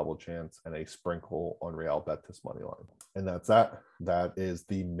Betis double chance, and a sprinkle on Real Betis money line. And that's that. That is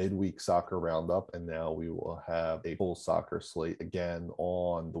the midweek soccer roundup. And now we will have a full soccer slate again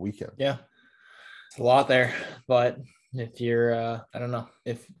on the weekend. Yeah, it's a lot there, but if you're I don't know,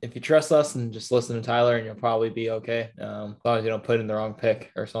 if you trust us and just listen to Tyler, and you'll probably be okay, as long as you don't put in the wrong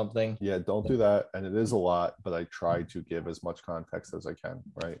pick or something. Yeah, don't do that. And it is a lot, but I try to give as much context as I can,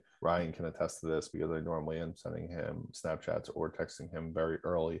 right? Ryan can attest to this because I normally am sending him Snapchats or texting him very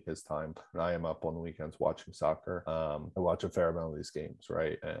early his time. And I am up on the weekends watching soccer. I watch a fair amount of these games,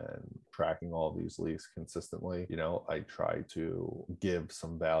 right? And tracking all of these leagues consistently, I try to give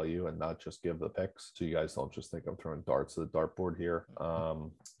some value and not just give the picks. So you guys don't just think I'm throwing darts at the dartboard here.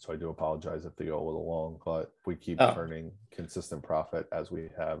 So I do apologize if they go a little long, but if we keep turning consistent profit as we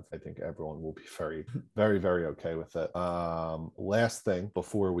have, I think everyone will be very, very, very okay with it. Last thing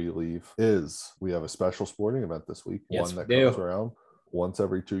before we leave is we have a special sporting event this week. Yes, one that comes around once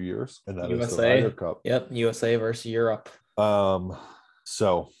every 2 years, and that is the Ryder Cup. Yep, USA versus Europe.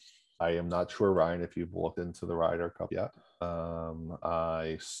 So I am not sure, Ryan, if you've looked into the Ryder Cup yet.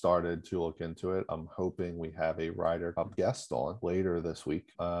 I started to look into it. I'm hoping we have a Ryder Cup guest on later this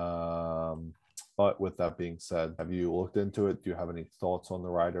week. But with that being said, have you looked into it? Do you have any thoughts on the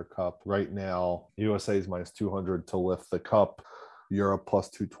Ryder Cup? Right now, USA is -200 to lift the cup. Europe plus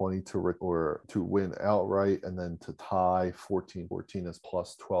 220 to win outright, and then to tie 14-14 is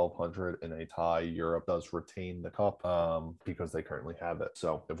plus 1200 in a tie. Europe does retain the cup because they currently have it.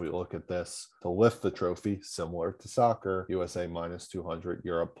 So if we look at this to lift the trophy, similar to soccer, USA minus 200,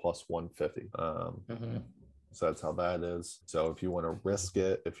 Europe plus 150. So that's how that is. So if you want to risk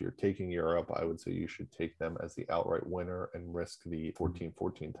it, if you're taking Europe, I would say you should take them as the outright winner and risk the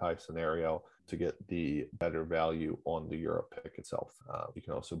 14-14 tie scenario to get the better value on the Europe pick itself. You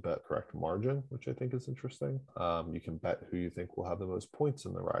can also bet correct margin, which I think is interesting. You can bet who you think will have the most points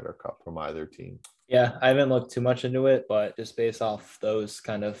in the Ryder Cup from either team. Yeah, I haven't looked too much into it, but just based off those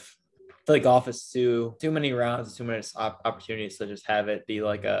kind of, I feel like golf is too many rounds, too many opportunities to just have it be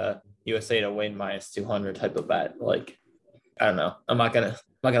like a USA to win minus 200 type of bet. Like, I don't know. I'm not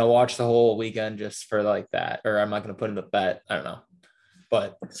gonna watch the whole weekend just for like that, or I'm not gonna put in the bet. I don't know.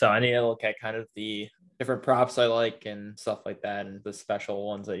 But so I need to look at kind of the different props I like and stuff like that, and the special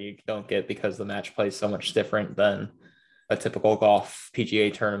ones that you don't get because the match play is so much different than a typical golf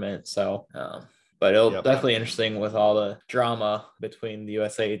PGA tournament. So, but it'll definitely interesting with all the drama between the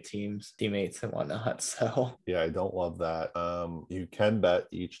USA teammates and whatnot. So yeah, I don't love that. You can bet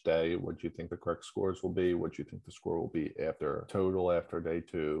each day what you think the correct scores will be, what you think the score will be after total, after day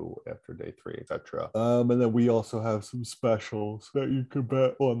 2, after day 3, etc. And then we also have some specials that you could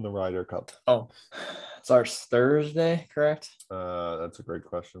bet on the Ryder Cup. Oh, it starts Thursday, correct? That's a great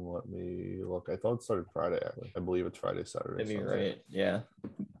question. Let me look. I thought it started Friday, actually. I believe it's Friday, Saturday. Maybe Sunday. right. Yeah.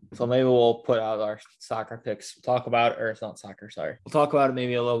 So maybe we'll put out our soccer picks. We'll talk about, or it's not soccer, sorry. We'll talk about it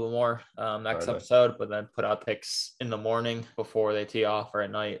maybe a little bit more next episode, but then put out picks in the morning before they tee off, or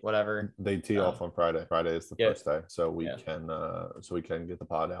at night, whatever. They tee off on Friday. Friday is the first day. So we can get the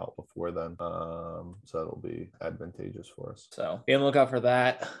pod out before then. So that'll be advantageous for us. So be on the lookout for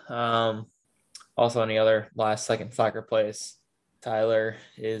that. Also, any other last second soccer plays, Tyler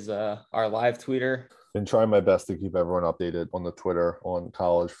is our live tweeter. Been trying my best to keep everyone updated on the Twitter on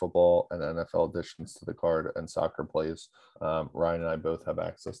college football and NFL additions to the card and soccer plays. Ryan and I both have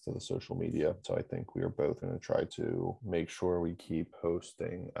access to the social media, so I think we are both going to try to make sure we keep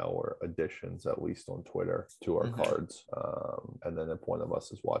posting our additions, at least on Twitter, to our cards. And then if one of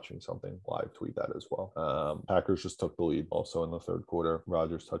us is watching something, live tweet that as well. Packers just took the lead also in the third quarter.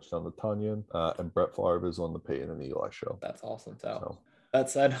 Rodgers touchdown to Tanyan, and Brett Favre is on the Peyton and Eli show. That's awesome. So that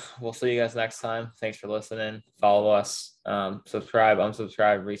said, we'll see you guys next time. Thanks for listening. Follow us, subscribe,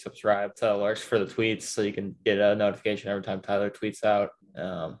 unsubscribe, resubscribe to alerts for the tweets so you can get a notification every time Tyler tweets out.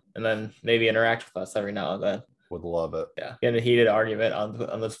 And then maybe interact with us every now and then. Would love it. Yeah. Get in a heated argument on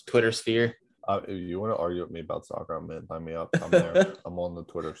the Twitter sphere. If you want to argue with me about soccer, I'm in. Sign me up. I'm there. I'm on the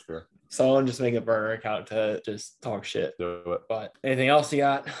Twitter sphere. Someone just make a burner account to just talk shit. Do it. But anything else you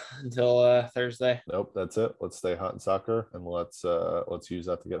got until Thursday? Nope, that's it. Let's stay hot in soccer, and let's use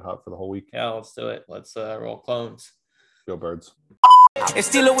that to get hot for the whole week. Yeah, let's do it. Let's roll clones. Go Birds. And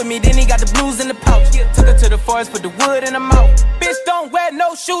steal it with me, then he got the blues in the pouch. Took her to the forest, put the wood in her mouth. Bitch, don't wear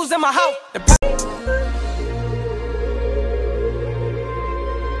no shoes in my house.